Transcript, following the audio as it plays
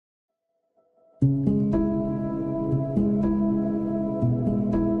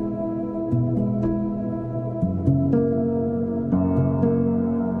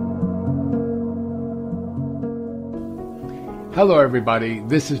Hello, everybody.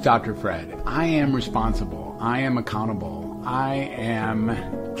 This is Dr. Fred. I am responsible. I am accountable. I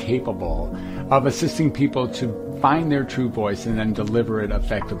am capable of assisting people to find their true voice and then deliver it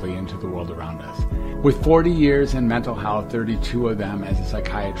effectively into the world around us. With 40 years in mental health, 32 of them as a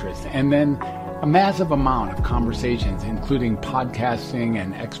psychiatrist, and then a massive amount of conversations, including podcasting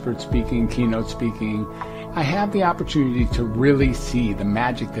and expert speaking, keynote speaking, I have the opportunity to really see the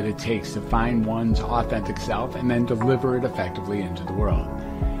magic that it takes to find one's authentic self and then deliver it effectively into the world.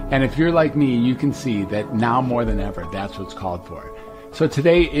 And if you're like me, you can see that now more than ever, that's what's called for. So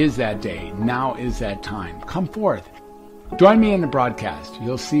today is that day. Now is that time. Come forth. Join me in the broadcast.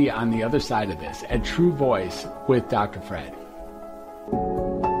 You'll see on the other side of this, a true voice with Dr. Fred.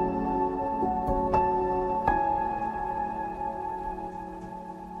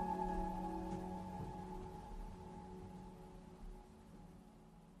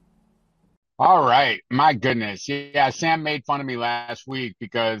 All right. My goodness. Yeah, Sam made fun of me last week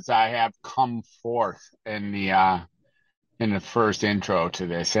because I have come forth in the first intro to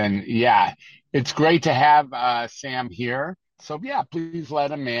this. And yeah, it's great to have Sam here. So yeah, please let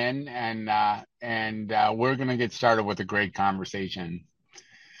him in and we're going to get started with a great conversation.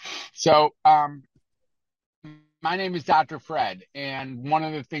 So, my name is Dr. Fred, and one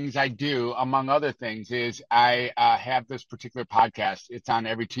of the things I do, among other things, is I have this particular podcast. It's on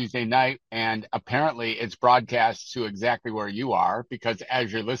every Tuesday night, and apparently it's broadcast to exactly where you are, because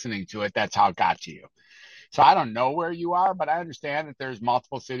as you're listening to it, that's how it got to you. So I don't know where you are, but I understand that there's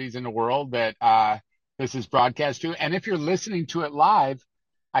multiple cities in the world that this is broadcast to. And if you're listening to it live,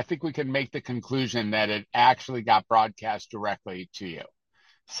 I think we can make the conclusion that it actually got broadcast directly to you.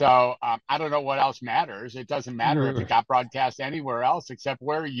 So I don't know what else matters. It doesn't matter if it got broadcast anywhere else except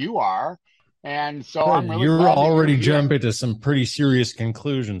where you are. And so I'm really You're already jumping to some pretty serious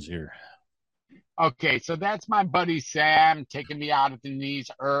conclusions here. Okay, so that's my buddy Sam taking me out at the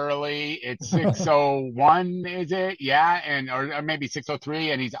knees early. It's 6:01, is it? Yeah, and or maybe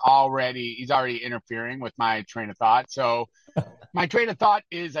 6:03, and he's already interfering with my train of thought. So my train of thought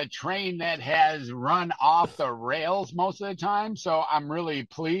is a train that has run off the rails most of the time. So I'm really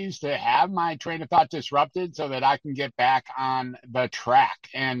pleased to have my train of thought disrupted so that I can get back on the track.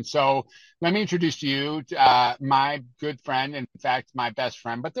 And so let me introduce to you my good friend, in fact, my best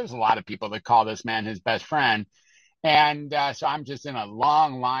friend, but there's a lot of people that call this man his best friend. And so I'm just in a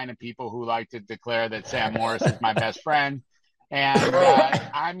long line of people who like to declare that Sam Morris is my best friend. And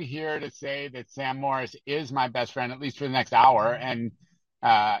I'm here to say that Sam Morris is my best friend, at least for the next hour. And,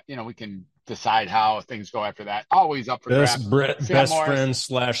 we can decide how things go after that. Always up for grabs. Best friend /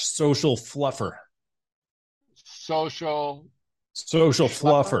 social fluffer. Social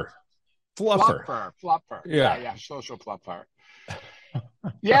fluffer. Fluffer. Yeah. Social fluffer.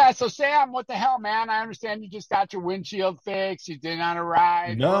 Yeah. So Sam, what the hell, man? I understand you just got your windshield fixed. You did on a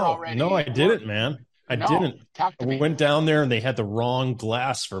ride. No, I didn't, man. I didn't. Talk to me. I went down there and they had the wrong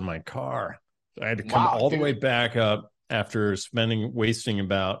glass for my car. I had to come all the way back up after wasting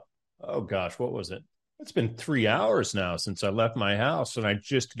about, what was it? It's been 3 hours now since I left my house, and I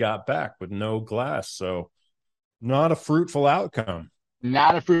just got back with no glass. So not a fruitful outcome.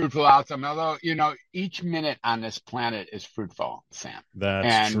 Not a fruitful outcome, although, each minute on this planet is fruitful, Sam.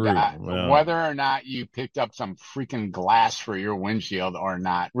 That's true. Whether or not you picked up some freaking glass for your windshield or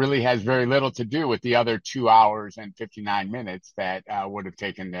not really has very little to do with the other 2 hours and 59 minutes that would have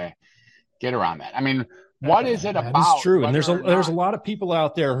taken to get around that. I mean, what is it about? That's true. And there's a lot of people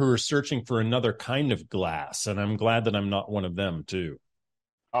out there who are searching for another kind of glass, and I'm glad that I'm not one of them too.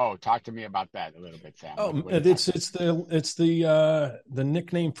 Oh, talk to me about that a little bit, Sam. It's the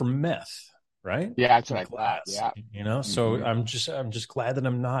nickname for meth, right? Yeah, that's what I thought. Yeah, So I'm just glad that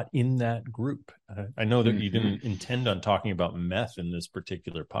I'm not in that group. I know that you didn't intend on talking about meth in this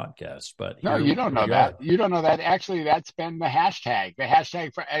particular podcast, but no, you don't know that. You don't know that. Actually, that's been the hashtag. The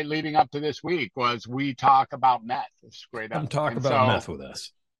hashtag for leading up to this week was "We talk about meth." It's great. Come talk about meth with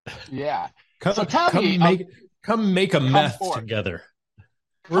us. Yeah. Come make a meth together.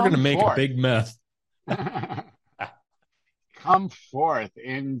 We're going to make a big meth. Come forth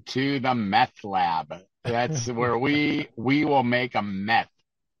into the meth lab. That's where we will make a meth.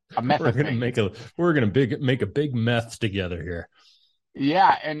 We're going to make a big meth together here.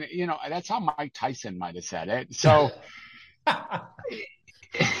 Yeah, and that's how Mike Tyson might have said it. So,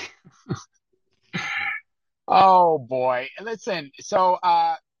 oh boy, listen. So,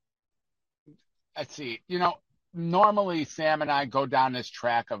 let's see. Normally Sam and I go down this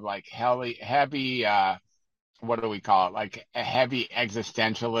track of like heavy, what do we call it? Like a heavy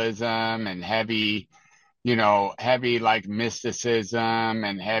existentialism and heavy heavy like mysticism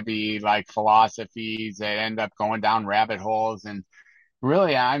and heavy like philosophies that end up going down rabbit holes. And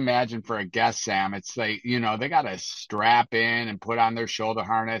really, I imagine for a guest, Sam, it's like, they got to strap in and put on their shoulder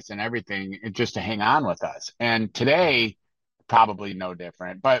harness and everything just to hang on with us. And today, probably no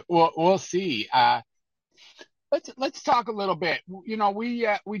different, but we'll see. Let's talk a little bit.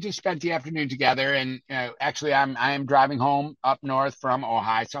 We just spent the afternoon together, and actually, I am driving home up north from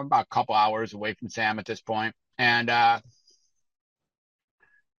Ojai, so I'm about a couple hours away from Sam at this point. And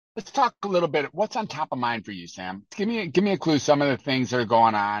let's talk a little bit. What's on top of mind for you, Sam? Give me a clue. Some of the things that are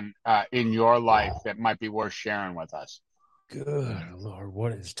going on in your life that might be worth sharing with us. Good Lord,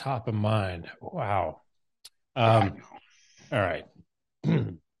 what is top of mind? Wow. All right.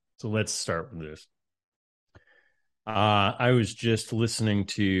 So let's start with this. I was just listening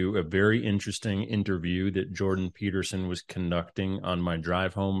to a very interesting interview that Jordan Peterson was conducting on my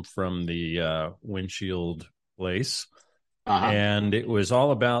drive home from the Windshield place. And it was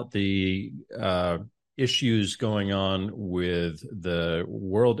all about the issues going on with the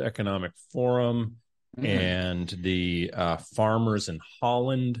World Economic Forum and the farmers in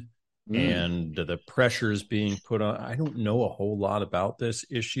Holland and the pressures being put on. I don't know a whole lot about this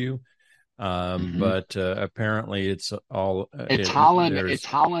issue. But apparently it's all it's Holland. It's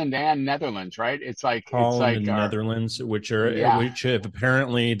Holland and Netherlands, right? It's like Holland and Netherlands, which have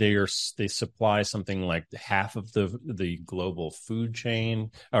apparently they supply something like half of the global food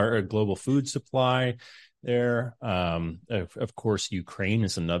chain or global food supply there. Of course, Ukraine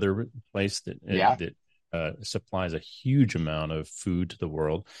is another place that supplies a huge amount of food to the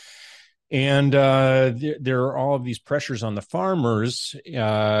world. And there are all of these pressures on the farmers,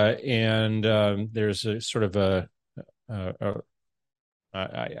 and there's a sort of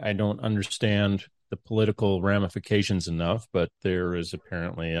I don't understand the political ramifications enough, but there is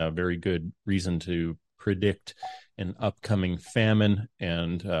apparently a very good reason to predict an upcoming famine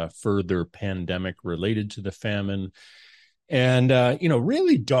and further pandemic related to the famine. And,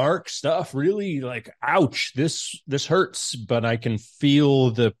 really dark stuff, really like, ouch, this hurts, but I can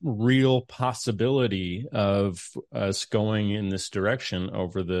feel the real possibility of us going in this direction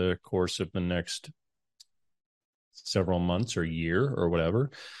over the course of the next several months or year or whatever.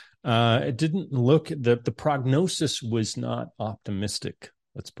 It didn't look, the prognosis was not optimistic.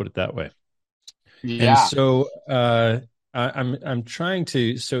 Let's put it that way. Yeah. And so, I'm trying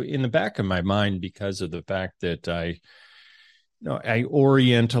to, so in the back of my mind, because of the fact that I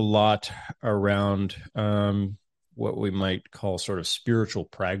orient a lot around what we might call sort of spiritual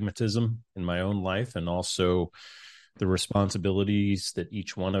pragmatism in my own life, and also the responsibilities that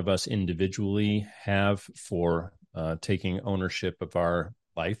each one of us individually have for taking ownership of our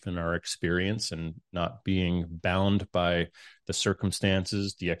life and our experience and not being bound by the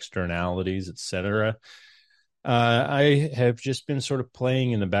circumstances, the externalities, etc. I have just been sort of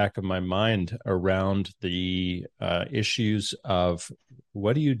playing in the back of my mind around the issues of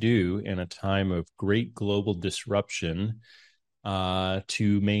what do you do in a time of great global disruption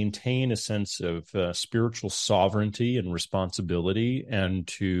to maintain a sense of spiritual sovereignty and responsibility, and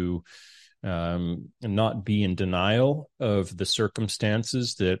to not be in denial of the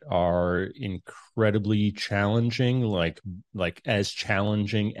circumstances that are incredibly challenging, like as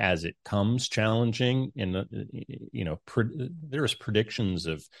challenging as it comes challenging. And there's predictions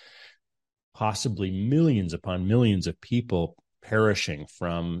of possibly millions upon millions of people perishing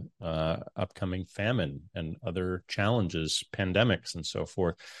from upcoming famine and other challenges, pandemics and so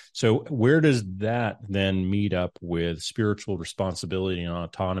forth. So where does that then meet up with spiritual responsibility and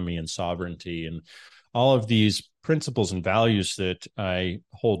autonomy and sovereignty and all of these principles and values that I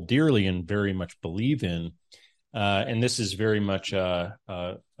hold dearly and very much believe in? And this is very much a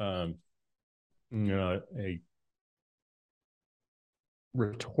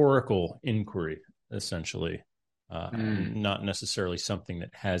rhetorical inquiry, essentially. Not necessarily something that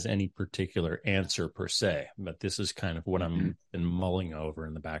has any particular answer per se, but this is kind of what I'm been mulling over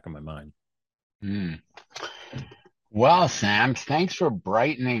in the back of my mind. Well, Sam, thanks for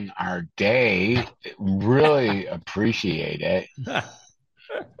brightening our day. Really appreciate it.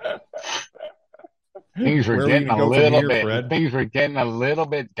 Things were getting a little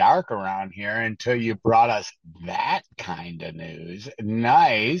bit dark around here until you brought us that kind of news.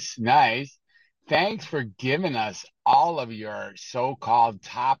 Nice. Thanks for giving us all of your so-called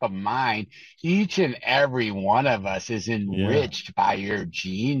top of mind. Each and every one of us is enriched by your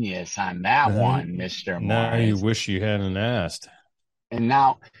genius on that one, Mr. Morris. Now you wish you hadn't asked. And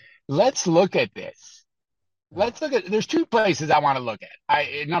now let's look at this. There's two places I want to look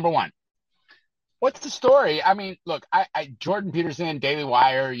at. Number one, What's the story? I mean, look, Jordan Peterson, Daily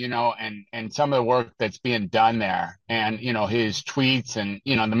Wire, and some of the work that's being done there, and his tweets, and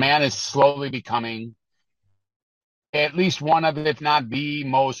the man is slowly becoming at least one of, if not the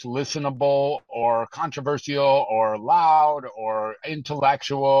most listenable or controversial or loud or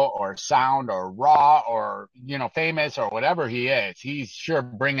intellectual or sound or raw or, famous or whatever he is. He's sure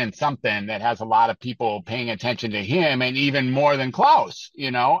bringing something that has a lot of people paying attention to him, and even more than Klaus,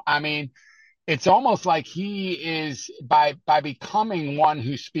 I mean, it's almost like he is, by becoming one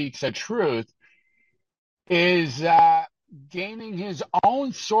who speaks a truth, is gaining his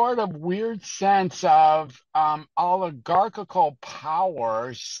own sort of weird sense of oligarchical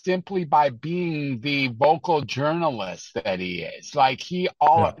power simply by being the vocal journalist that he is. Like he's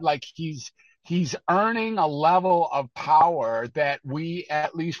earning a level of power that we,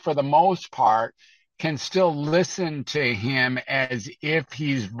 at least for the most part, can still listen to him as if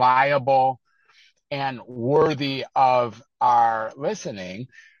he's viable and worthy of our listening.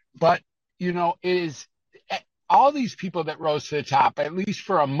 But, it is all these people that rose to the top, at least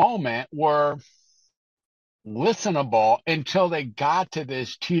for a moment, were listenable until they got to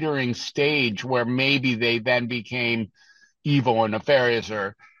this teetering stage where maybe they then became evil and nefarious,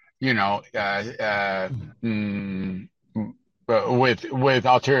 or, with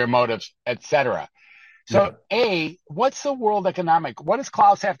ulterior motives, etc. So, what's the World Economic? What does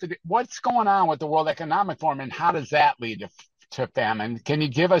Klaus have to do? What's going on with the World Economic Forum, and how does that lead to famine? Can you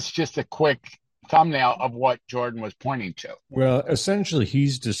give us just a quick thumbnail of what Jordan was pointing to? Well, essentially,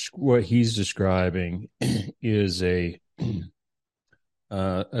 what he's describing is a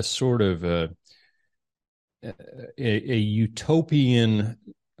sort of a utopian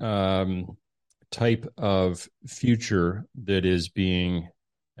type of future that is being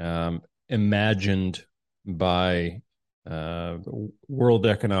imagined by World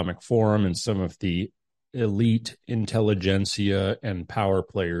Economic Forum and some of the elite intelligentsia and power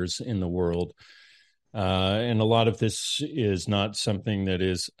players in the world. And a lot of this is not something that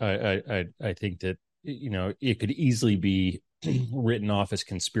is, I think that, it could easily be written off as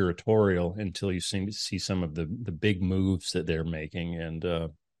conspiratorial until you see some of the big moves that they're making. And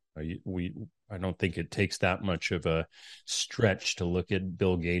I don't think it takes that much of a stretch to look at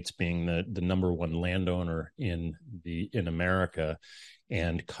Bill Gates being the number one landowner in America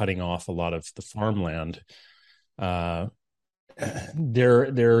and cutting off a lot of the farmland. I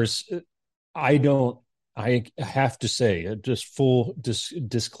have to say, just full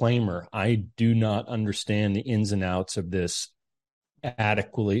disclaimer, I do not understand the ins and outs of this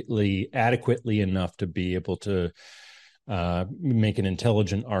adequately enough to be able to make an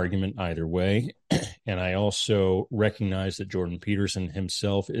intelligent argument either way. And I also recognize that Jordan Peterson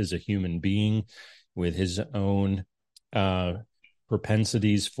himself is a human being with his own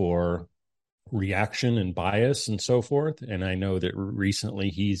propensities for reaction and bias and so forth. And I know that recently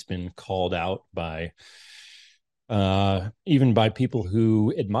he's been called out by even by people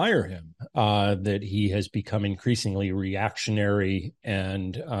who admire him, that he has become increasingly reactionary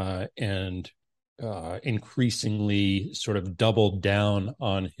and increasingly sort of doubled down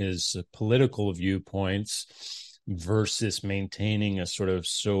on his political viewpoints versus maintaining a sort of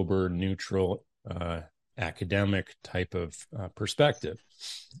sober, neutral, academic type of perspective.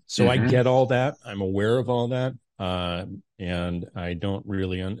 So I get all that. I'm aware of all that. And I don't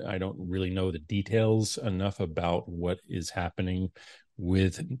really know the details enough about what is happening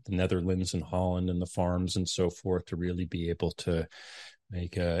with the Netherlands and Holland and the farms and so forth to really be able to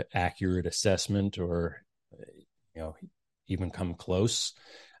make a accurate assessment or, even come close.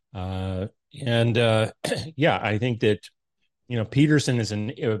 Yeah, I think that, Peterson is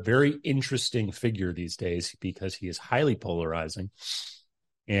a very interesting figure these days because he is highly polarizing.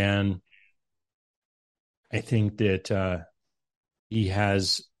 And I think that he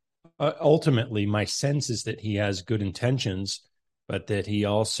has, ultimately, my sense is that he has good intentions, but that he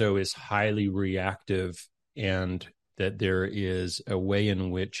also is highly reactive, and that there is a way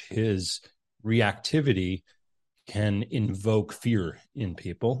in which his reactivity can invoke fear in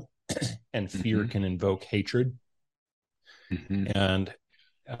people, and fear can invoke hatred. And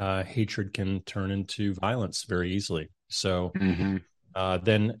hatred can turn into violence very easily. So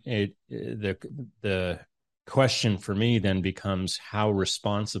then the question for me then becomes, how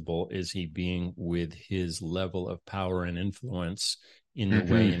responsible is he being with his level of power and influence in the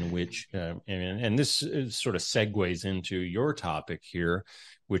way in which, and this sort of segues into your topic here,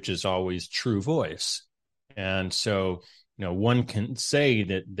 which is always true voice. And so, one can say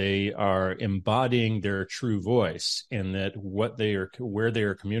that they are embodying their true voice, and that where they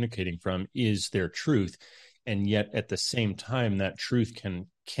are communicating from is their truth. And yet at the same time, that truth can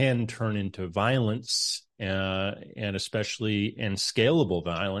can turn into violence, and especially and scalable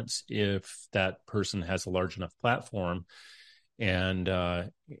violence if that person has a large enough platform, and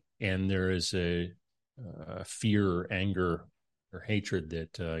there is a fear, anger, or hatred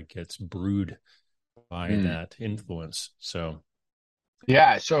that gets brewed by that influence. So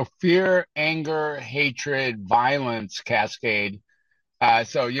yeah, so fear, anger, hatred, violence cascade.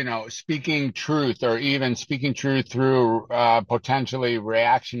 So, speaking truth, or even speaking truth through potentially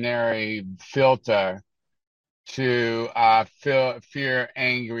reactionary filter to fear,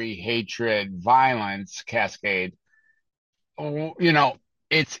 angry, hatred, violence cascade.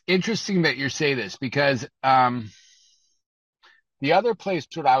 It's interesting that you say this, because the other place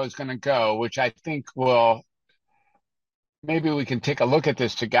that I was going to go, which I think maybe we can take a look at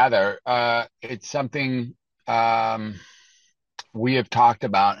this together. It's something we have talked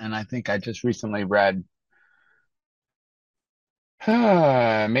about, and I think I just recently read,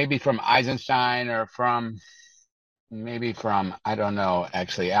 maybe from Eisenstein, or maybe from, I don't know,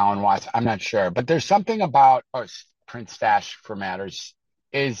 actually, Alan Watts. I'm not sure. But there's something about, Prince Stash for matters,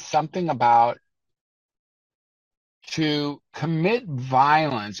 is something about to commit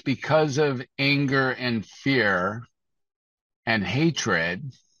violence because of anger and fear and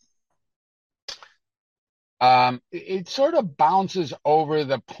hatred. It sort of bounces over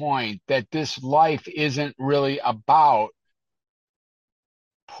the point that this life isn't really about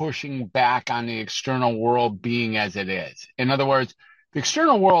pushing back on the external world being as it is. In other words, the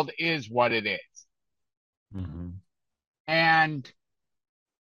external world is what it is. Mm-hmm. And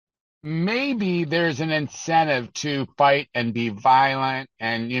maybe there's an incentive to fight and be violent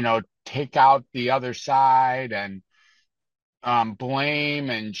and, take out the other side, and blame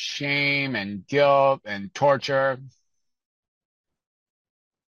and shame and guilt and torture.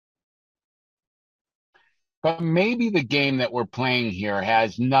 But maybe the game that we're playing here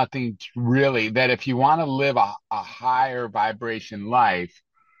has nothing to really, that if you want to live a higher vibration life,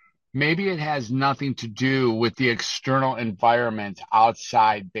 maybe it has nothing to do with the external environment,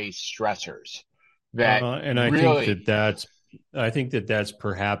 outside based stressors. And I think that's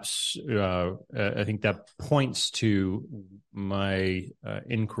perhaps, I think that points to my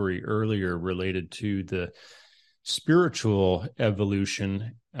inquiry earlier related to the spiritual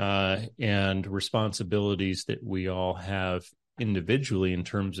evolution and responsibilities that we all have individually, in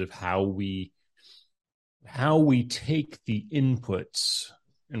terms of how we take the inputs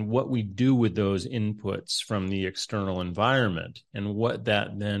and what we do with those inputs from the external environment, and what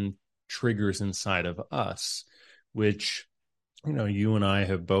that then triggers inside of us, which, you and I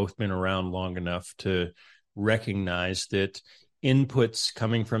have both been around long enough to recognize that inputs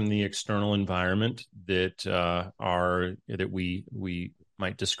coming from the external environment that we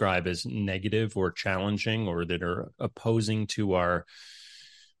might describe as negative or challenging, or that are opposing to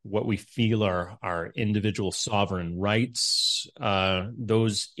what we feel are our individual sovereign rights,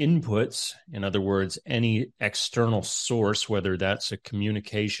 those inputs, in other words, any external source, whether that's a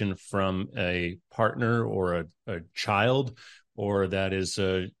communication from a partner or a child, or that is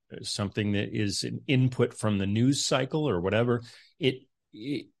something that is an input from the news cycle or whatever,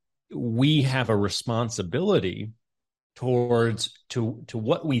 we have a responsibility to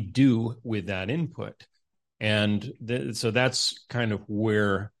what we do with that input. And so that's kind of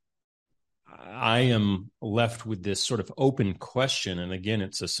where I am left with this sort of open question. And again,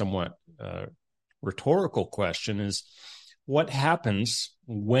 it's a somewhat rhetorical question, is what happens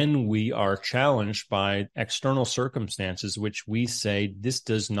when we are challenged by external circumstances, which we say, this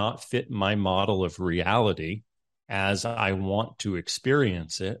does not fit my model of reality as I want to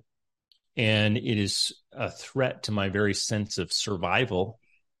experience it, and it is a threat to my very sense of survival.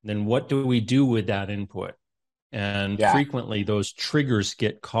 Then what do we do with that input? And frequently those triggers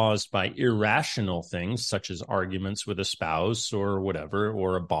get caused by irrational things, such as arguments with a spouse or whatever,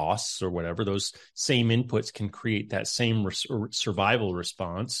 or a boss or whatever. Those same inputs can create that same survival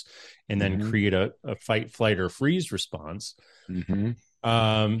response, and then create a fight, flight, or freeze response. Mm-hmm.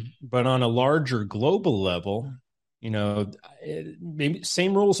 But on a larger global level, maybe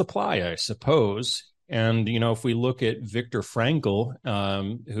same rules apply, I suppose. And, if we look at Viktor Frankl,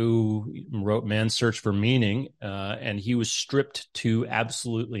 who wrote Man's Search for Meaning, and he was stripped to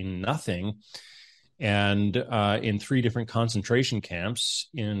absolutely nothing, and in 3 different concentration camps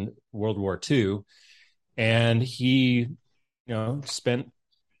in World War II. And he, spent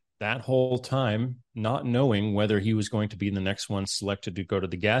that whole time not knowing whether he was going to be the next one selected to go to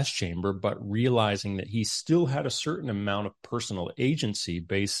the gas chamber, but realizing that he still had a certain amount of personal agency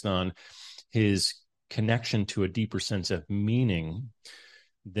based on his connection to a deeper sense of meaning.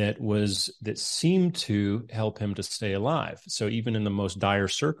 that seemed to help him to stay alive. So even in the most dire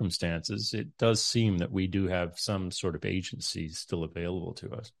circumstances, it does seem that we do have some sort of agency still available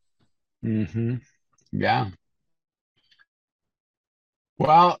to us. Mm-hmm. Yeah.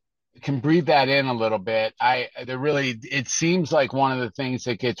 Well, can breathe that in a little bit. It seems like one of the things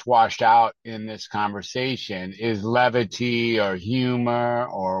that gets washed out in this conversation is levity or humor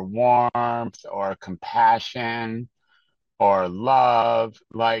or warmth or compassion or love.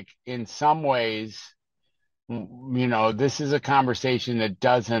 Like in some ways, this is a conversation that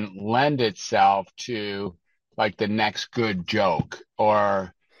doesn't lend itself to like the next good joke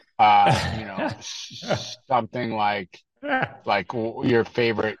or, something like your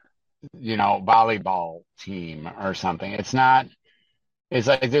favorite, volleyball team or something. It's like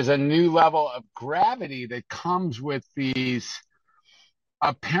there's a new level of gravity that comes with these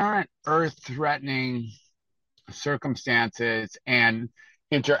apparent earth threatening circumstances and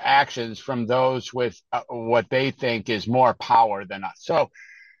interactions from those with what they think is more power than us. So,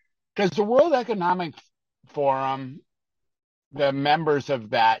 does the World Economic Forum, the members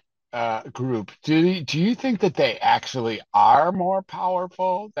of that group, do you think that they actually are more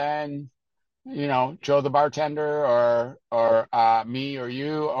powerful than Joe the bartender or me or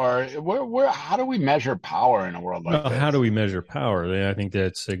you, or how do we measure power in a world like this? How do we measure power? I think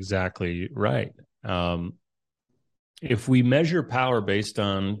that's exactly right. If we measure power based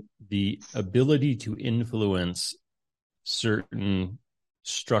on the ability to influence certain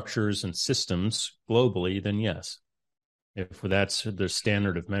structures and systems globally, then yes. If that's the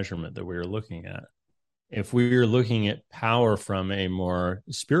standard of measurement that we're looking at. If we're looking at power from a more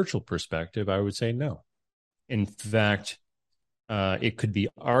spiritual perspective, I would say no. In fact, it could be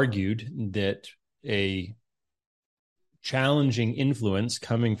argued that a challenging influence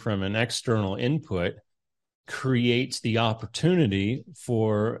coming from an external input creates the opportunity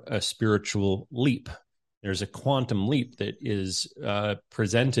for a spiritual leap. There's a quantum leap that is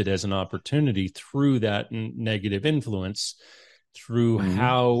presented as an opportunity through that negative influence, through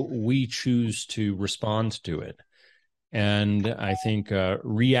how we choose to respond to it. And I think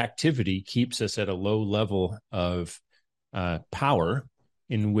reactivity keeps us at a low level of power,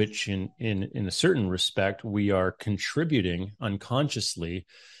 in which in a certain respect, we are contributing unconsciously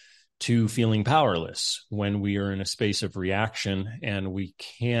to feeling powerless when we are in a space of reaction and we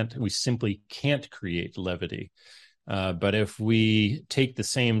simply can't create levity. But if we take the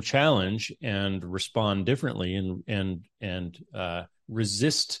same challenge and respond differently and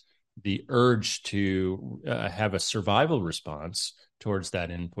resist the urge to have a survival response towards that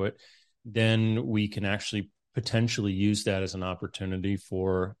input, then we can actually potentially use that as an opportunity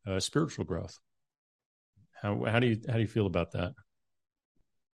for spiritual growth. How do you feel about that?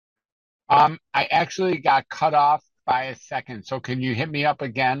 I actually got cut off by a second. So can you hit me up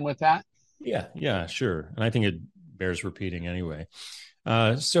again with that? Yeah, sure. And I think it bears repeating anyway.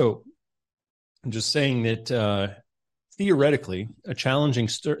 So I'm just saying that theoretically, a challenging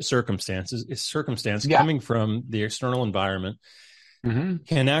circumstance coming from the external environment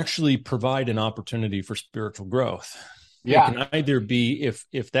can actually provide an opportunity for spiritual growth. Yeah. It can either be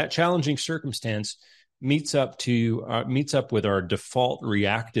if that challenging circumstance meets up with our default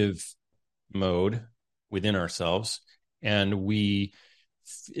reactive mode within ourselves, and we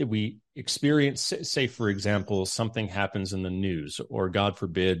experience, say for example, something happens in the news, or God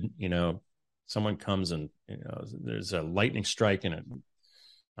forbid, someone comes and there's a lightning strike and it,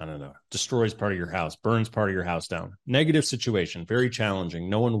 I don't know, destroys part of your house, burns part of your house down. Negative situation, very challenging.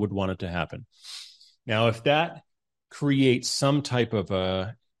 No one would want it to happen. Now, if that creates some type of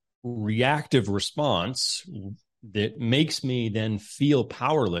a reactive response that makes me then feel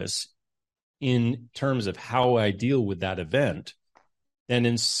powerless in terms of how I deal with that event, then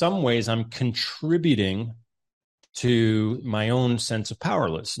in some ways I'm contributing to my own sense of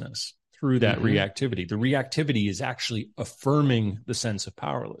powerlessness through that reactivity. The reactivity is actually affirming the sense of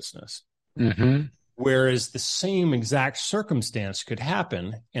powerlessness. Whereas the same exact circumstance could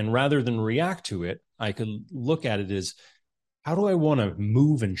happen, and rather than react to it, I could look at it as, how do I want to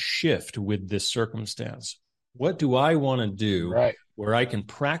move and shift with this circumstance? What do I want to do where I can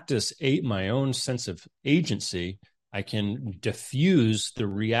practice my own sense of agency? I can diffuse the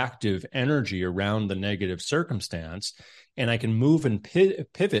reactive energy around the negative circumstance, and I can move and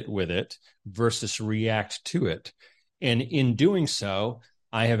pivot with it versus react to it. And in doing so,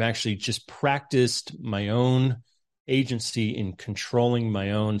 I have actually just practiced my own agency in controlling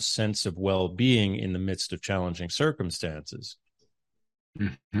my own sense of well-being in the midst of challenging circumstances.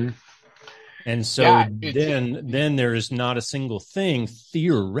 And so then there is not a single thing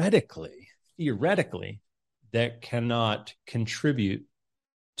theoretically that cannot contribute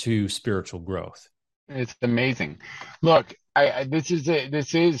to spiritual growth. It's amazing. Look, this is it.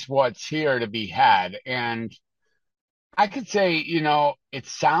 This is what's here to be had. And I could say, it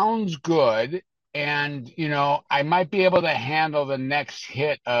sounds good. And, I might be able to handle the next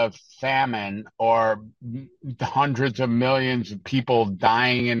hit of famine or hundreds of millions of people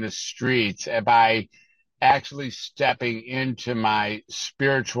dying in the streets by actually stepping into my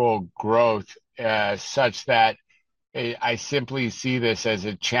spiritual growth, such that I simply see this as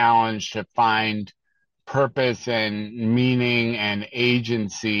a challenge to find purpose and meaning and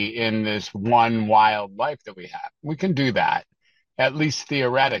agency in this one wild life that we have. We can do that, at least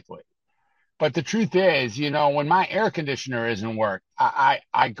theoretically. But the truth is, when my air conditioner isn't work, I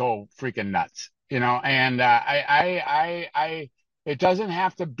go freaking nuts, and it doesn't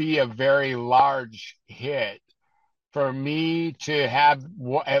have to be a very large hit for me to have,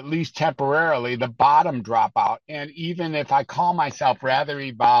 at least temporarily, the bottom drop out. And even if I call myself rather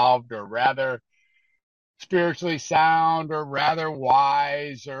evolved or rather spiritually sound or rather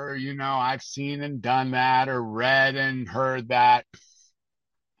wise, or, I've seen and done that or read and heard that,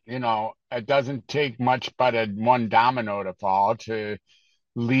 it doesn't take much but one domino to fall to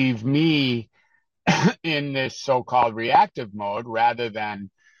leave me in this so-called reactive mode rather than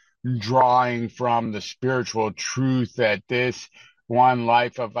drawing from the spiritual truth that this one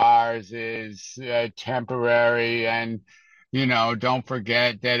life of ours is temporary, and don't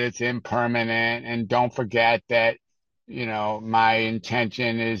forget that it's impermanent, and don't forget that my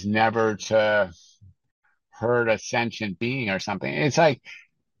intention is never to hurt a sentient being or something. It's like,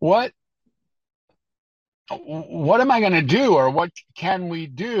 what am I going to do, or what can we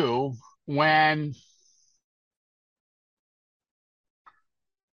do when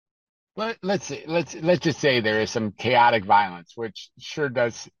let's just say there is some chaotic violence, which sure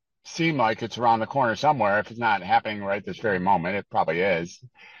does seem like it's around the corner somewhere. If it's not happening right this very moment, it probably is.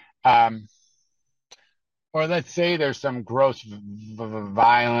 Or let's say there's some gross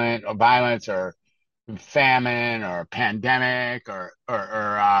violence or famine or pandemic or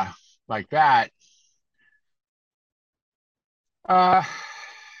like that.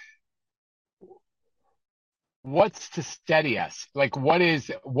 What's to steady us? Like,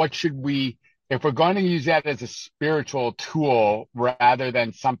 what should we, if we're going to use that as a spiritual tool rather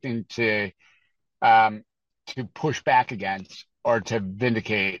than something to push back against or to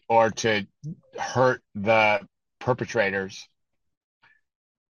vindicate or to hurt the perpetrators?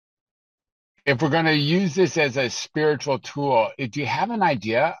 If we're going to use this as a spiritual tool, do you have an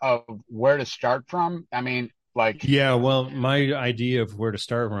idea of where to start from? I mean, yeah, well, my idea of where to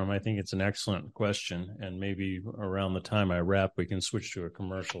start from, I think it's an excellent question. And maybe around the time I wrap, we can switch to a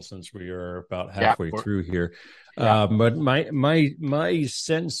commercial since we are about halfway through here. Yeah. But my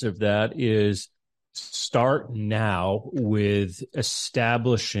sense of that is start now with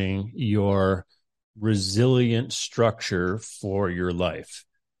establishing your resilient structure for your life.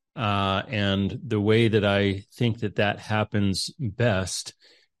 And the way that I think that happens best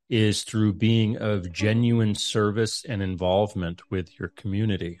is through being of genuine service and involvement with your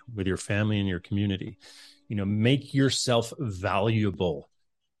community, with your family and your community. Make yourself valuable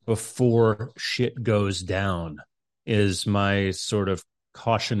before shit goes down is my sort of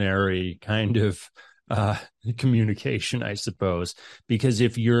cautionary kind of communication, I suppose. Because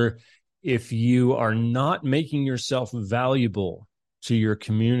if you are not making yourself valuable to your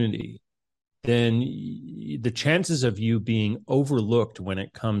community, then the chances of you being overlooked when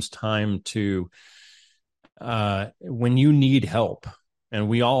it comes time to when you need help, and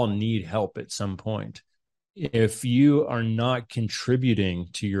we all need help at some point, if you are not contributing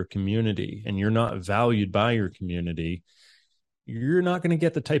to your community and you're not valued by your community, you're not going to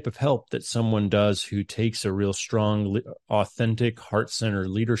get the type of help that someone does who takes a real strong, authentic, heart-centered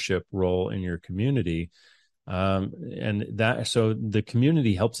leadership role in your community. So the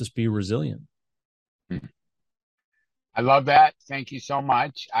community helps us be resilient. I love that. Thank you so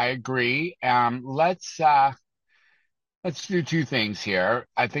much. I agree. Let's do two things here.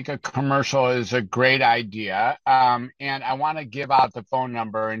 I think a commercial is a great idea. And I want to give out the phone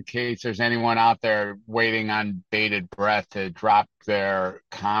number in case there's anyone out there waiting on bated breath to drop their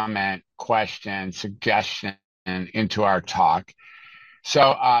comment, question, suggestion into our talk. So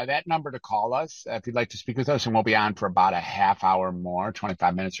that number to call us, if you'd like to speak with us, and we'll be on for about a half hour more,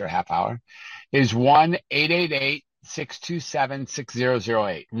 25 minutes or a half hour, is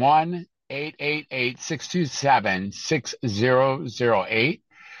 1-888-627-6008. 1-888-627-6008.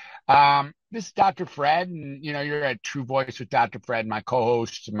 This is Dr. Fred, and you're at True Voice with Dr. Fred, my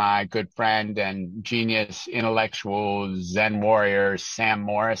co-host, my good friend and genius intellectual Zen warrior Sam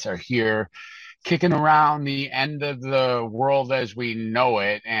Morris are here kicking around the end of the world as we know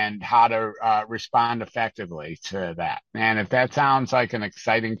it and how to respond effectively to that. And if that sounds like an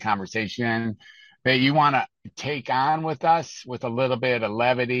exciting conversation that you want to take on with us with a little bit of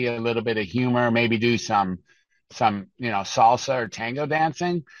levity, a little bit of humor, maybe do some salsa or tango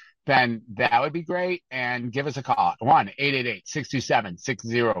dancing, then that would be great. And give us a call,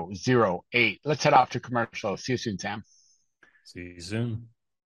 1-888-627-6008. Let's head off to commercial. See you soon, Sam. See you soon.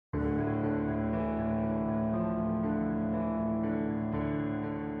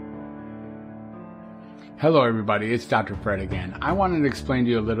 Hello, everybody. It's Dr. Fred again. I wanted to explain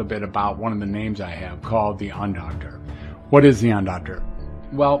to you a little bit about one of the names I have called the Undoctor. What is the Undoctor?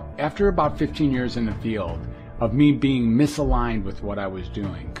 Well, after about 15 years in the field of me being misaligned with what I was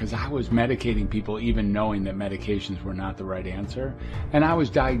doing, because I was medicating people even knowing that medications were not the right answer, and I was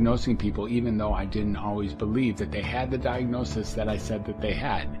diagnosing people even though I didn't always believe that they had the diagnosis that I said that they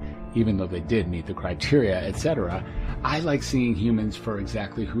had, even though they did meet the criteria, etc. I like seeing humans for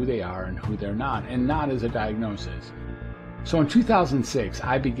exactly who they are and who they're not, and not as a diagnosis. So in 2006,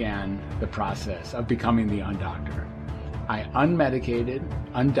 I began the process of becoming the Undoctor. I unmedicated,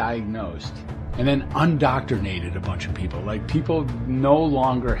 undiagnosed, and then undoctrinated a bunch of people. Like, people no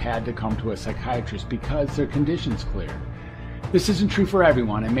longer had to come to a psychiatrist because their conditions cleared. This isn't true for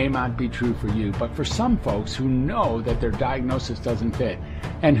everyone. It may not be true for you, but for some folks who know that their diagnosis doesn't fit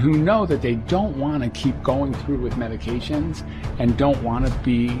and who know that they don't want to keep going through with medications and don't want to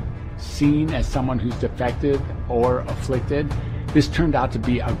be seen as someone who's defective or afflicted, this turned out to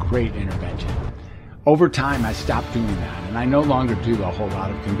be a great intervention. Over time, I stopped doing that, and I no longer do a whole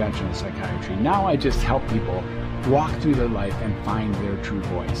lot of conventional psychiatry. Now I just help people walk through their life and find their true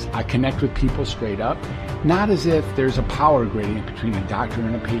voice. I connect with people straight up, not as if there's a power gradient between a doctor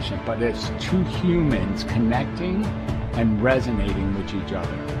and a patient, but it's two humans connecting and resonating with each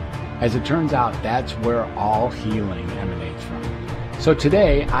other. As it turns out, that's where all healing emanates from. So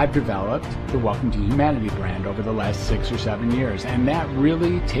today, I've developed the Welcome to Humanity brand over the last 6 or 7 years, and that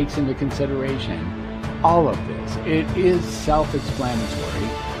really takes into consideration all of this. It is self-explanatory.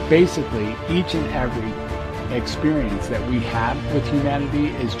 Basically, each and every experience that we have with humanity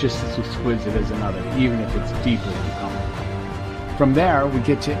is just as exquisite as another, even if it's deeply becoming. From there, we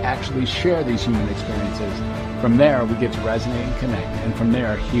get to actually share these human experiences. From there, we get to resonate and connect, and from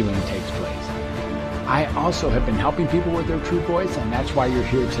there, healing takes place. I also have been helping people with their true voice, and that's why you're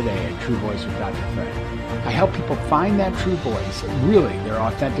here today at True Voice with Dr. Fred. I help people find that true voice, really their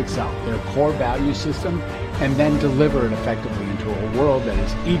authentic self, their core value system, and then deliver it effectively into a world that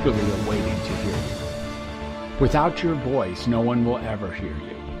is eagerly awaiting to hear you. Without your voice, no one will ever hear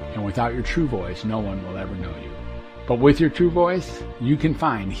you. And without your true voice, no one will ever know you. But with your true voice, you can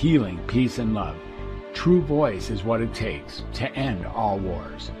find healing, peace, and love. True voice is what it takes to end all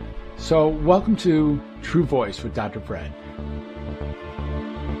wars. So welcome to True Voice with Dr. Fred.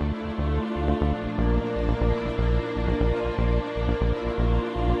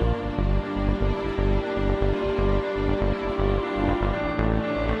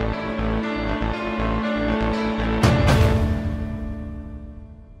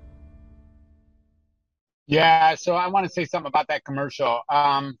 Yeah, so I want to say something about that commercial.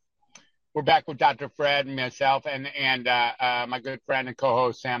 We're back with Dr. Fred and myself and my good friend and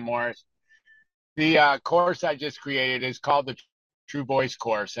co-host Sam Morris. The course I just created is called the True Voice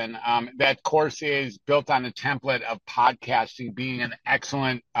course, and that course is built on a template of podcasting being an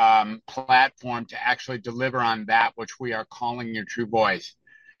excellent platform to actually deliver on that which we are calling your true voice.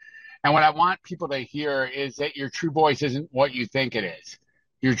 And what I want people to hear is that your true voice isn't what you think it is.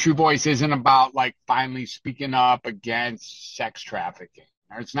 Your true voice isn't about like finally speaking up against sex trafficking.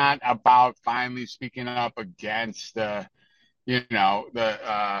 Or it's not about finally speaking up against the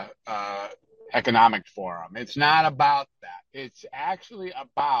economic forum. It's not about that. It's actually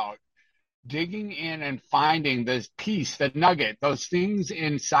about digging in and finding this piece, the nugget, those things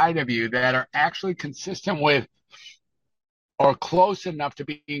inside of you that are actually consistent with or close enough to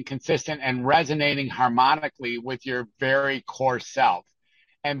being consistent and resonating harmonically with your very core self.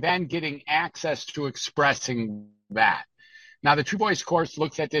 And then getting access to expressing that. Now, the True Voice course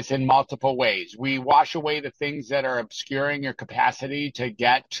looks at this in multiple ways. We wash away the things that are obscuring your capacity to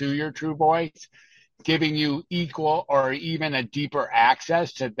get to your true voice, giving you equal or even a deeper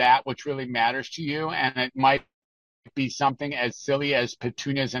access to that which really matters to you. And it might be something as silly as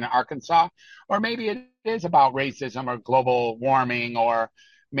petunias in Arkansas, or maybe it is about racism or global warming, or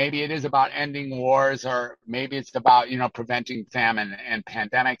maybe it is about ending wars, or maybe it's about, preventing famine and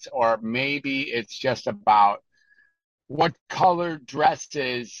pandemics, or maybe it's just about what color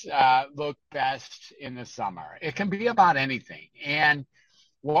dresses look best in the summer. It can be about anything. And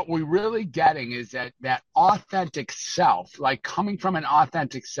what we're really getting is that authentic self, like coming from an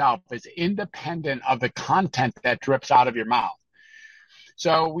authentic self, is independent of the content that drips out of your mouth.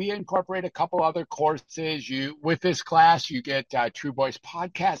 So we incorporate a couple other courses. With this class, you get True Voice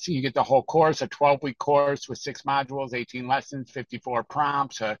Podcasting. You get the whole course, a 12-week course with 6 modules, 18 lessons, 54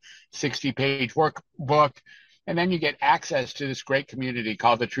 prompts, a 60-page workbook. And then you get access to this great community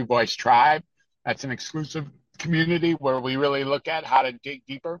called the True Voice Tribe. That's an exclusive community where we really look at how to dig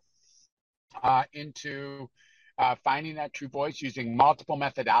deeper into finding that true voice using multiple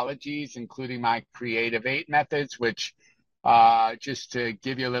methodologies, including my Creative 8 methods, which just to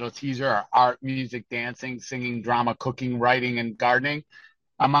give you a little teaser, are art, music, dancing, singing, drama, cooking, writing, and gardening,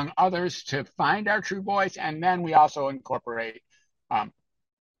 among others, to find our true voice. And then we also incorporate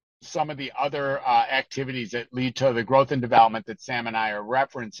some of the other activities that lead to the growth and development that Sam and I are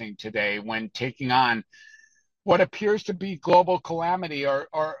referencing today when taking on what appears to be global calamity, or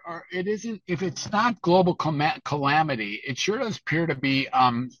it isn't. If it's not global calamity, it sure does appear to be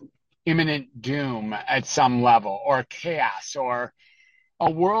imminent doom at some level, or chaos, or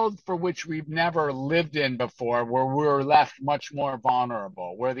a world for which we've never lived in before, where we're left much more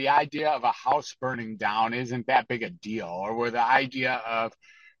vulnerable, where the idea of a house burning down isn't that big a deal, or where the idea of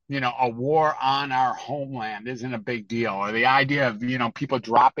a war on our homeland isn't a big deal, or the idea of people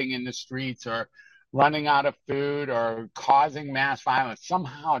dropping in the streets or running out of food or causing mass violence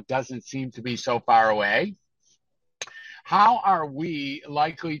somehow doesn't seem to be so far away. How are we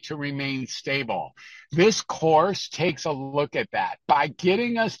likely to remain stable? This course takes a look at that by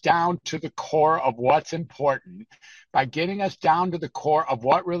getting us down to the core of what's important, by getting us down to the core of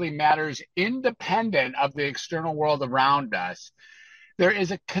what really matters, independent of the external world around us. There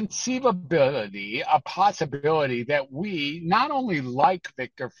is a conceivability, a possibility that we, not only like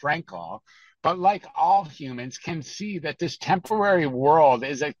Viktor Frankl, but like all humans, can see that this temporary world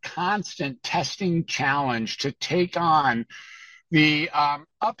is a constant testing challenge to take on the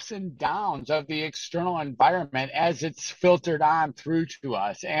ups and downs of the external environment as it's filtered on through to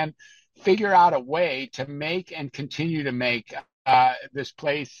us, and figure out a way to make and continue to make this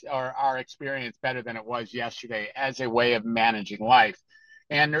place or our experience better than it was yesterday as a way of managing life.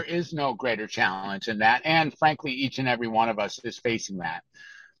 And there is no greater challenge than that. And frankly, each and every one of us is facing that.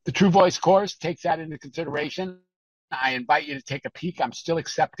 The True Voice course takes that into consideration. I invite you to take a peek. I'm still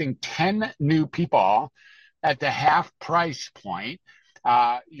accepting 10 new people at the half price point.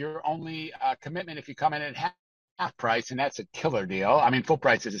 Your only commitment if you come in at half price, and that's a killer deal. I mean, full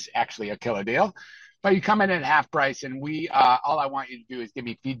price is actually a killer deal. But you come in at half price, and all I want you to do is give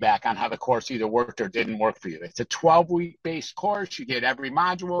me feedback on how the course either worked or didn't work for you. It's a 12-week based course. You get every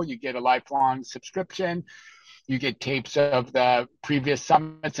module. You get a lifelong subscription. You get tapes of the previous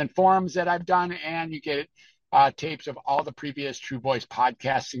summits and forums that I've done, and you get tapes of all the previous True Voice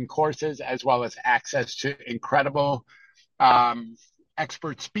podcasting courses, as well as access to incredible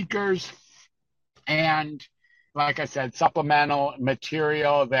expert speakers. And like I said, supplemental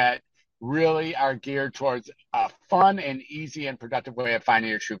material that really are geared towards a fun and easy and productive way of finding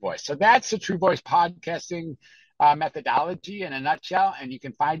your true voice. So that's the True Voice podcasting methodology in a nutshell, and you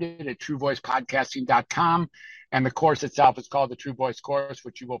can find it at truevoicepodcasting.com. And the course itself is called the True Voice course,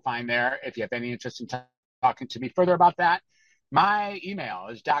 which you will find there if you have any interest in talking to me further about that. My email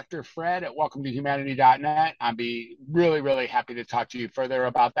is drfred@welcometohumanity.net. I'd be really, really happy to talk to you further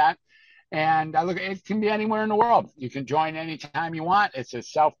about that. And it can be anywhere in the world. You can join anytime you want. It's a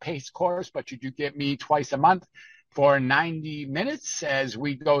self-paced course, but you do get me twice a month for 90 minutes as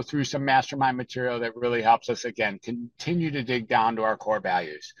we go through some mastermind material that really helps us, again, continue to dig down to our core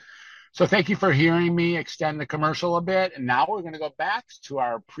values. So thank you for hearing me extend the commercial a bit. And now we're going to go back to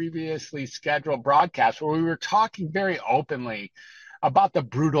our previously scheduled broadcast where we were talking very openly about the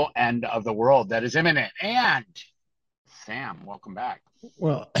brutal end of the world that is imminent. And Sam, welcome back.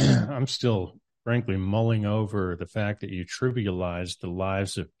 Well, I'm still, frankly, mulling over the fact that you trivialized the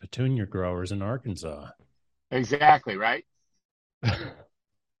lives of petunia growers in Arkansas. Exactly, right? I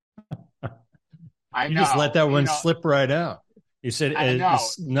know. You just let that one slip right out. You said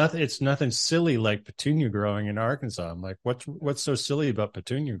it's nothing silly like petunia growing in Arkansas. I'm like, what's so silly about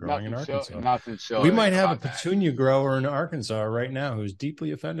petunia growing in Arkansas? Nothing silly. We might have a petunia grower in Arkansas right now who's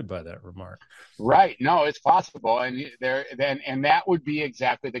deeply offended by that remark. Right. No, it's possible. And that would be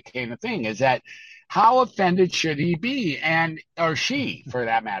exactly the kind of thing, is that how offended should he be, or she for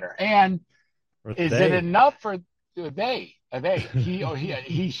that matter? And is it enough for they,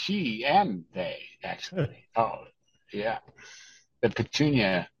 he, she, and they actually? Oh, yeah. The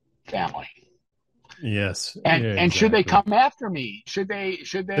Petunia family. Yes. And exactly. Should they come after me? Should they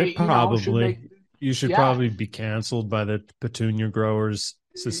probably, you should probably be canceled by the petunia growers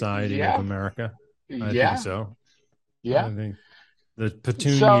Society of America. I think so. Yeah. I think the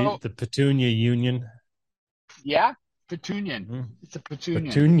Petunia Union. Yeah. Petunian. Mm-hmm. It's a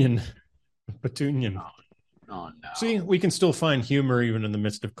Petunian. Petunian. Oh, no. See, we can still find humor even in the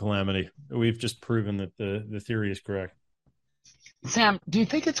midst of calamity. We've just proven that the theory is correct. Sam, do you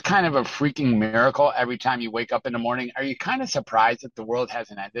think it's kind of a freaking miracle every time you wake up in the morning? Are you kind of surprised that the world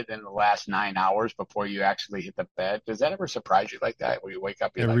hasn't ended in the last 9 hours before you actually hit the bed? Does that ever surprise you like that, where you wake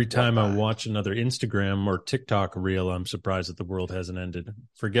up? Every time I watch another Instagram or TikTok reel, I'm surprised that the world hasn't ended.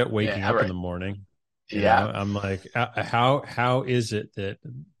 Forget waking up in the morning. You know, I'm like, how is it that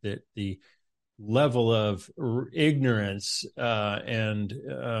the level of ignorance and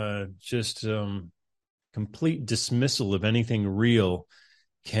just complete dismissal of anything real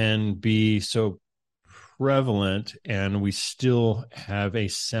can be so prevalent, and we still have a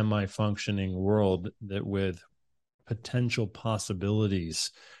semi-functioning world that with potential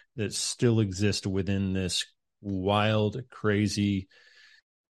possibilities that still exist within this wild, crazy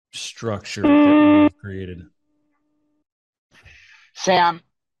structure that we've created. Sam,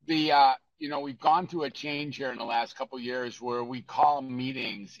 we've gone through a change here in the last couple of years where we call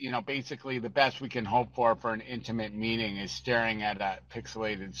meetings, basically the best we can hope for an intimate meeting is staring at a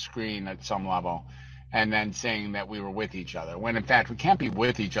pixelated screen at some level and then saying that we were with each other, when in fact we can't be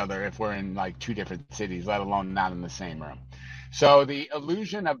with each other if we're in like two different cities, let alone not in the same room. So the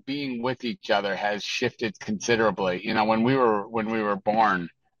illusion of being with each other has shifted considerably. When we were born,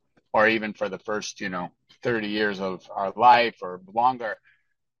 or even for the first 30 years of our life or longer,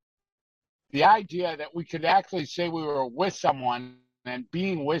 the idea that we could actually say we were with someone and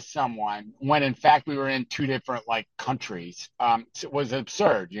being with someone when in fact we were in two different countries was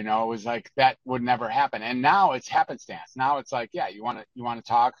absurd. It was like that would never happen. And now it's happenstance. Now it's like, yeah, you want to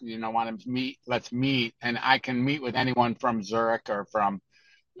talk, want to meet, let's meet. And I can meet with anyone from Zurich or from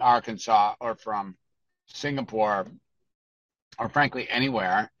Arkansas or from Singapore or frankly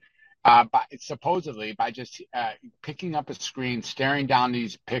anywhere. But supposedly by just picking up a screen, staring down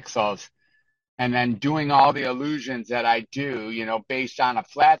these pixels, and then doing all the illusions that I do, based on a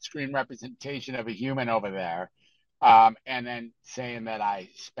flat screen representation of a human over there, and then saying that I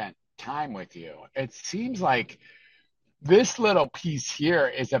spent time with you. It seems like this little piece here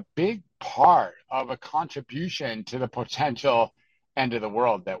is a big part of a contribution to the potential end of the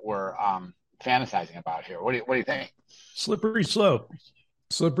world that we're fantasizing about here. What do you think? Slippery slope.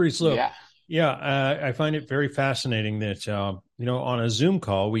 Yeah, I find it very fascinating that, on a Zoom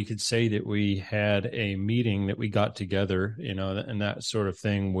call, we could say that we had a meeting, that we got together, and that sort of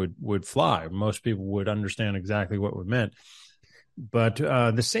thing would fly. Most people would understand exactly what we meant. But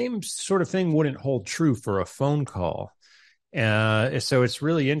the same sort of thing wouldn't hold true for a phone call. So it's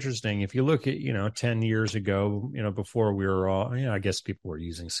really interesting. If you look at, 10 years ago, before we were all, I guess people were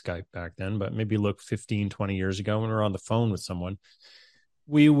using Skype back then, but maybe look 15, 20 years ago when we were on the phone with someone,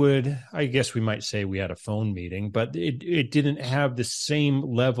 I guess we might say we had a phone meeting, but it didn't have the same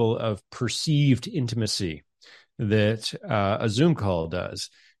level of perceived intimacy that a Zoom call does.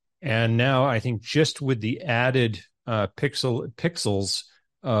 And now I think just with the added pixels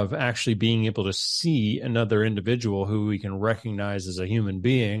of actually being able to see another individual who we can recognize as a human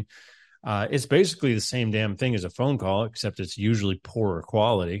being, it's basically the same damn thing as a phone call, except it's usually poorer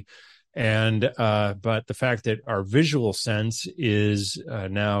quality. And but the fact that our visual sense is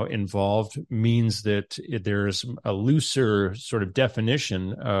now involved means that there's a looser sort of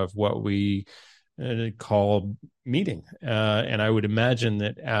definition of what we call meeting. And I would imagine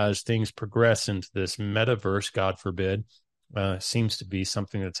that as things progress into this metaverse, God forbid, seems to be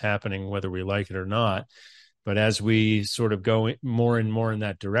something that's happening whether we like it or not. But as we sort of go more and more in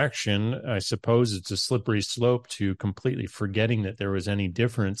that direction, I suppose it's a slippery slope to completely forgetting that there was any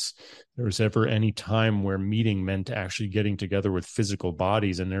difference. There was ever any time where meeting meant actually getting together with physical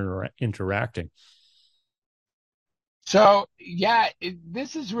bodies and interacting. So, yeah,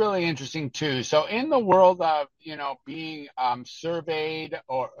 this is really interesting, too. So in the world of, being surveyed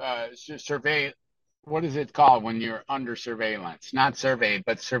or surveyed, what is it called when you're under surveillance? Not surveyed,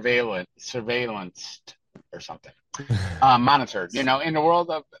 but surveillance. Or something monitored, in the world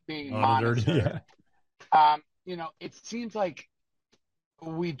of being monitored. Yeah. It seems like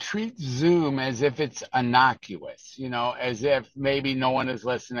we treat Zoom as if it's innocuous, as if maybe no one is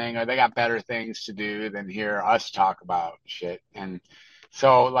listening or they got better things to do than hear us talk about shit. And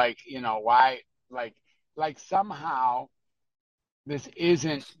so why somehow this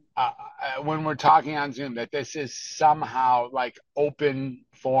isn't when we're talking on Zoom, that this is somehow open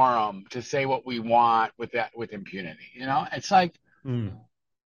forum to say what we want with impunity. It's like,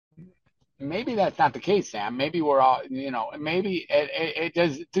 maybe that's not the case, Sam. Maybe we're all, maybe it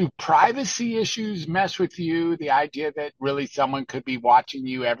does. Do privacy issues mess with you? The idea that really someone could be watching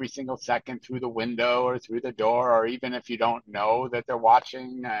you every single second through the window or through the door, or even if you don't know that they're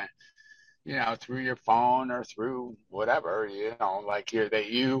watching, through your phone or through whatever, like that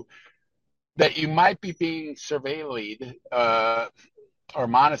you might be being surveilled or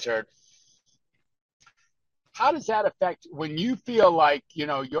monitored. How does that affect when you feel like,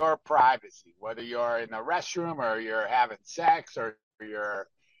 your privacy, whether you're in the restroom or you're having sex or you're,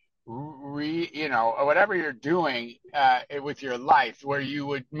 or whatever you're doing with your life, where you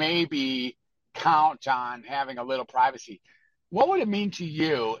would maybe count on having a little privacy? What would it mean to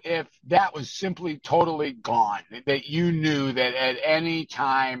you if that was simply totally gone, that you knew that at any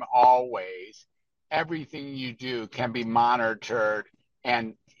time, always, everything you do can be monitored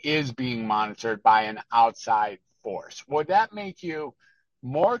and is being monitored by an outside force? Would that make you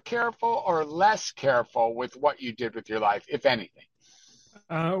more careful or less careful with what you did with your life, if anything?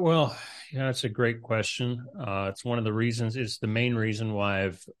 Well, that's a great question. It's one of the reasons, it's the main reason why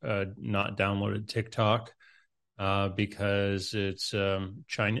I've not downloaded TikTok, because it's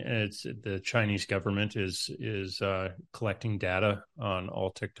China. It's the Chinese government is collecting data on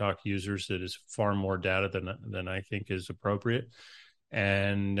all TikTok users. That is far more data than I think is appropriate.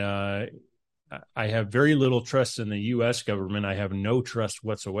 And I have very little trust in the U.S. government. I have no trust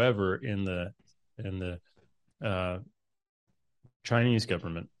whatsoever in the Chinese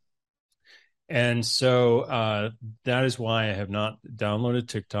government. And so that is why I have not downloaded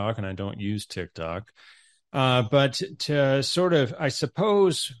TikTok, and I don't use TikTok. But to sort of, I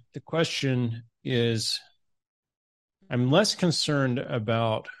suppose the question is, I'm less concerned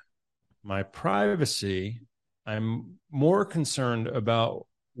about my privacy. I'm more concerned about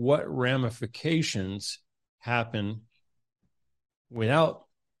what ramifications happen without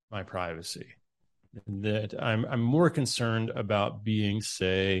my privacy. That I'm more concerned about being,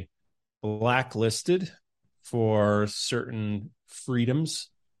 say, blacklisted for certain freedoms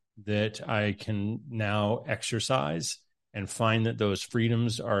that I can now exercise, and find that those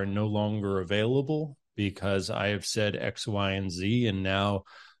freedoms are no longer available because I have said X, Y, and Z, and now,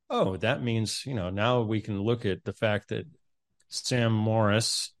 that means, now we can look at the fact that Sam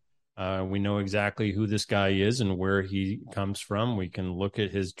Morris, we know exactly who this guy is and where he comes from. We can look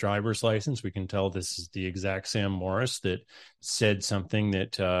at his driver's license. We can tell this is the exact Sam Morris that said something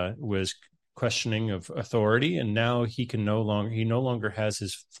that was questioning of authority, and now he no longer has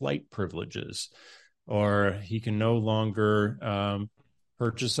his flight privileges, or he can no longer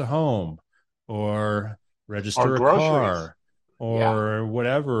purchase a home or register a car or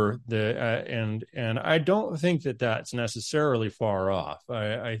whatever. And I don't think that that's necessarily far off.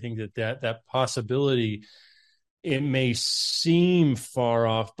 I think that possibility, it may seem far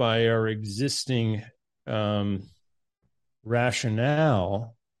off by our existing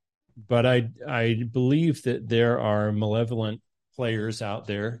rationale, but I believe that there are malevolent players out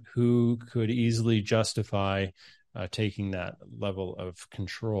there who could easily justify taking that level of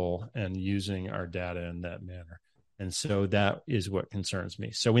control and using our data in that manner. And so that is what concerns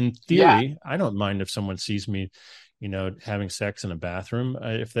me. So in theory, I don't mind if someone sees me, having sex in a bathroom.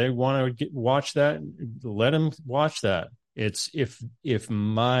 If they want to watch that, let them watch that. It's if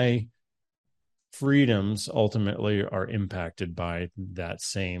my freedoms ultimately are impacted by that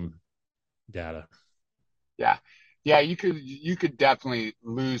same data. Yeah, you could definitely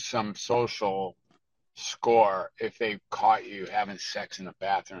lose some social score if they caught you having sex in a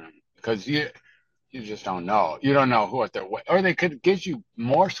bathroom, because you just don't know. You don't know or they could give you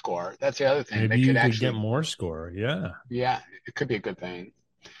more score. That's the other thing. Maybe you could get more score. Yeah, it could be a good thing.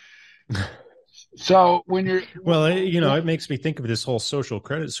 So when you're it makes me think of this whole social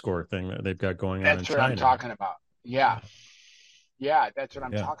credit score thing that they've got going on in China. That's what I'm talking about. Yeah, that's what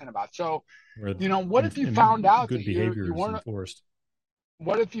I'm talking about. So, what if you found out that you weren't enforced?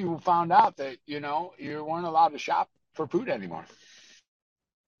 What if you found out that, you weren't allowed to shop for food anymore?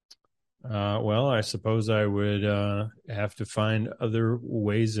 Well, I suppose I would have to find other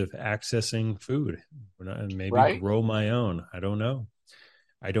ways of accessing food, and maybe grow my own. I don't know.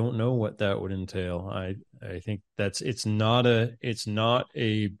 I don't know what that would entail. I think it's not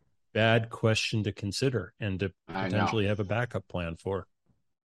a bad question to consider and to potentially have a backup plan for.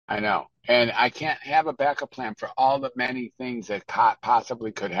 I know. And I can't have a backup plan for all the many things that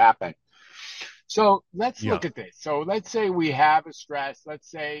possibly could happen. So let's look at this. So let's say we have a stress.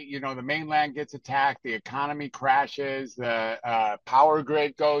 Let's say, the mainland gets attacked, the economy crashes, the power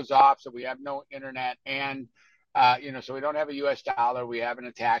grid goes off, so we have no internet, and so we don't have a U.S. dollar. We have an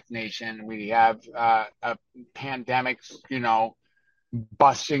attacked nation. We have a pandemic,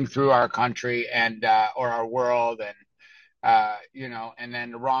 busting through our country and or our world, and and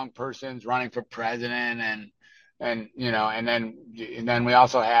then the wrong person's running for president, and then we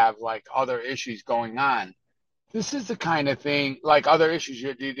also have like other issues going on. This is the kind of thing, like other issues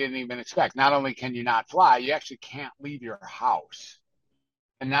you didn't even expect. Not only can you not fly, you actually can't leave your house.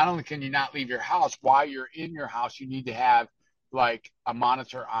 And not only can you not leave your house, while you're in your house, you need to have like a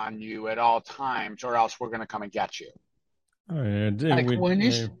monitor on you at all times, or else we're going to come and get you. All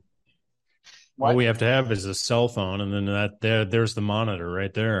we have to have is a cell phone, and then there's the monitor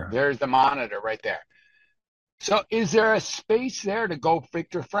right there. There's the monitor right there. So is there a space there to go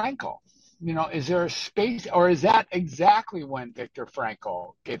Viktor Frankl? Is there a space, or is that exactly when Viktor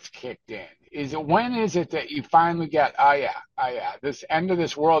Frankl gets kicked in? When is it that you finally get, oh yeah, this end of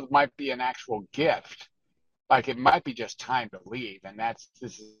this world might be an actual gift. Like it might be just time to leave, and this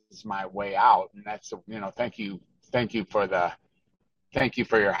is my way out. And that's, thank you for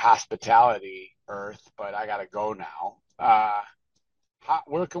your hospitality, Earth, but I gotta go now.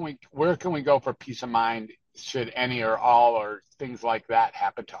 Where can we go for peace of mind should any or all or things like that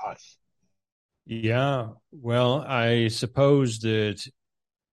happen to us? Yeah, well, I suppose that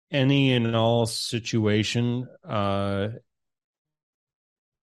any and all situation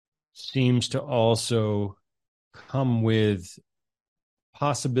seems to also come with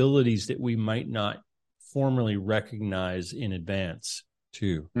possibilities that we might not formally recognize in advance,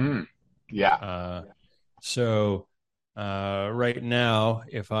 too. Yeah. So right now,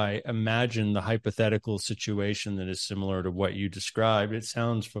 if I imagine the hypothetical situation that is similar to what you described, it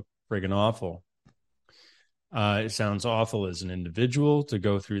sounds friggin' awful. It sounds awful as an individual to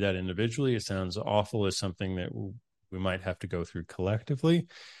go through that individually. It sounds awful as something that we might have to go through collectively.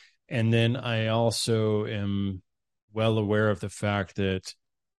 And then I also am well aware of the fact that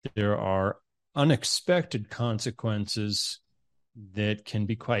there are unexpected consequences that can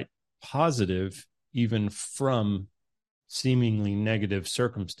be quite positive, even from seemingly negative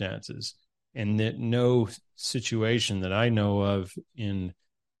circumstances, and that no situation that I know of in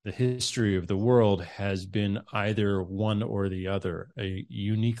the history of the world has been either one or the other, a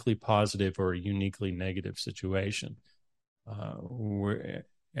uniquely positive or a uniquely negative situation. Where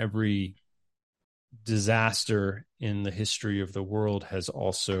every disaster in the history of the world has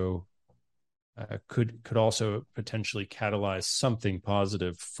also could also potentially catalyze something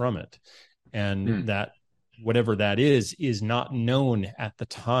positive from it, and that whatever that is not known at the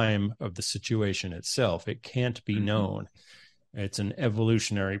time of the situation itself. It can't be known. It's an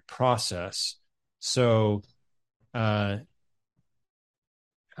evolutionary process. So I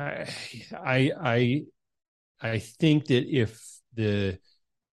think that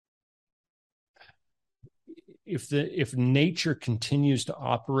if nature continues to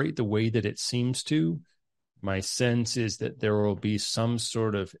operate the way that it seems to, my sense is that there will be some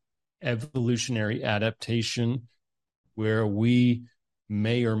sort of evolutionary adaptation where we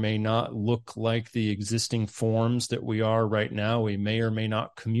may or may not look like the existing forms that we are right now. We may or may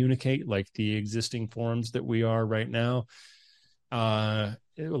not communicate like the existing forms that we are right now.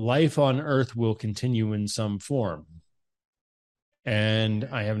 Life on Earth will continue in some form. And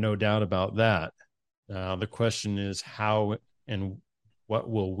I have no doubt about that. The question is how and what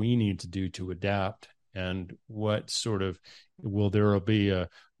will we need to do to adapt, and what sort of will be a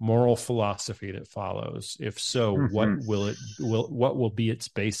moral philosophy that follows? If so, what will be its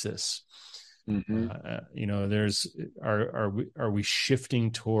basis? There's are we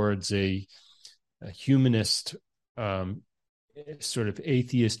shifting towards a humanist sort of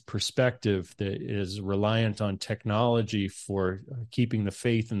atheist perspective that is reliant on technology for keeping the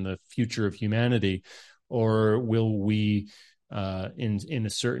faith in the future of humanity, or will we in a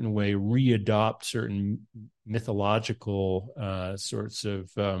certain way readopt certain mythological sorts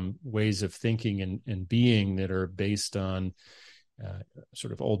of ways of thinking and being that are based on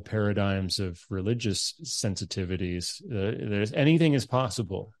sort of old paradigms of religious sensitivities? Anything is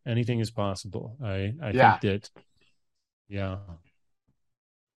possible. Anything is possible. I think that. Yeah.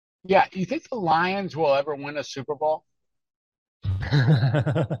 Yeah. You think the Lions will ever win a Super Bowl?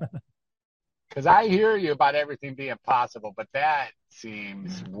 Because I hear you about everything being possible, but that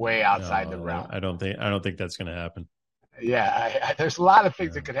seems way outside the realm. I don't think that's going to happen. Yeah, there's a lot of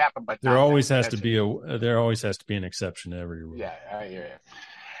things that could happen, but there always has to be an exception to every rule. Yeah, I hear you,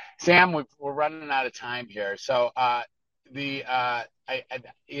 Sam. We're running out of time here, so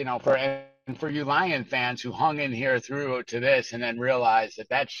for you Lion fans who hung in here through to this and then realized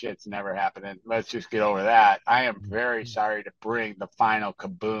that shit's never happening, let's just get over that. I am very sorry to bring the final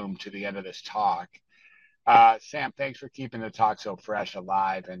kaboom to the end of this talk. Sam, thanks for keeping the talk so fresh,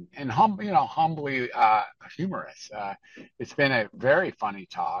 alive, and humbly humorous. It's been a very funny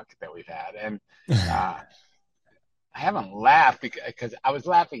talk that we've had, and I haven't laughed because I was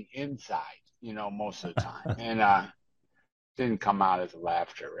laughing inside, most of the time, and didn't come out as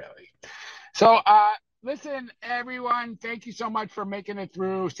laughter really. So, listen, everyone, thank you so much for making it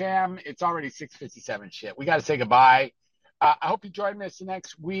through. Sam, it's already 6:57. Shit, we got to say goodbye. I hope you join us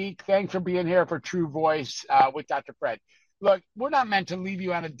next week. Thanks for being here for True Voice with Dr. Fred. Look, we're not meant to leave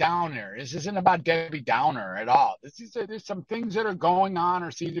you on a downer. This isn't about Debbie Downer at all. There's some things that are going on or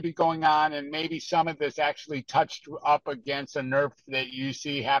seem to be going on, and maybe some of this actually touched up against a nerve that you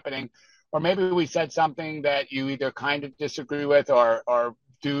see happening. Or maybe we said something that you either kind of disagree with or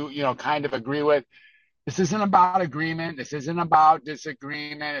do, kind of agree with. This isn't about agreement. This isn't about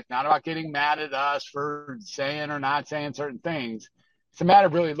disagreement. It's not about getting mad at us for saying or not saying certain things. It's a matter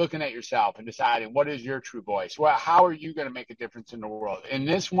of really looking at yourself and deciding what is your true voice. Well, how are you going to make a difference in the world? In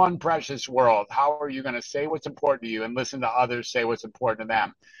this one precious world, how are you going to say what's important to you and listen to others say what's important to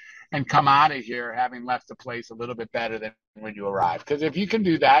them and come out of here having left the place a little bit better than when you arrived? Because if you can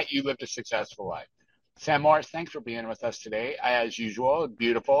do that, you lived a successful life. Sam Morris, thanks for being with us today, as usual.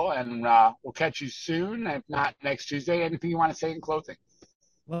 Beautiful. And we'll catch you soon, if not next Tuesday. Anything you want to say in closing?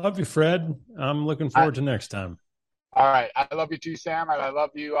 Love you, Fred. I'm looking forward to next time. All right. I love you too, Sam. And I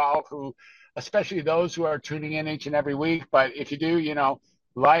love you all especially those who are tuning in each and every week. But if you do,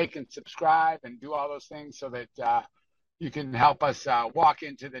 like and subscribe and do all those things so that you can help us walk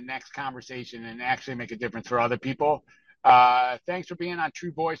into the next conversation and actually make a difference for other people. Thanks for being on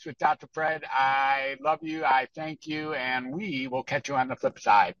True Voice with Dr. Fred. I love you. I thank you. And we will catch you on the flip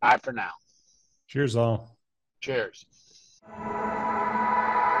side. Bye for now. Cheers, all. Cheers.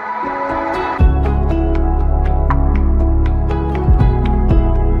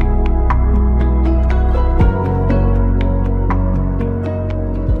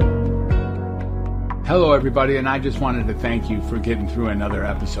 Hello, everybody, and I just wanted to thank you for getting through another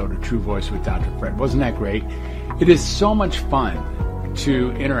episode of True Voice with Dr. Fred. Wasn't that great? It is so much fun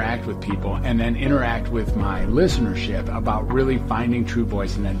to interact with people and then interact with my listenership about really finding true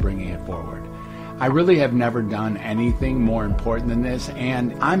voice and then bringing it forward. I really have never done anything more important than this,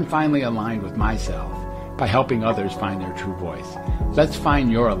 and I'm finally aligned with myself by helping others find their true voice. Let's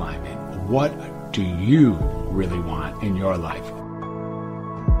find your alignment. What do you really want in your life?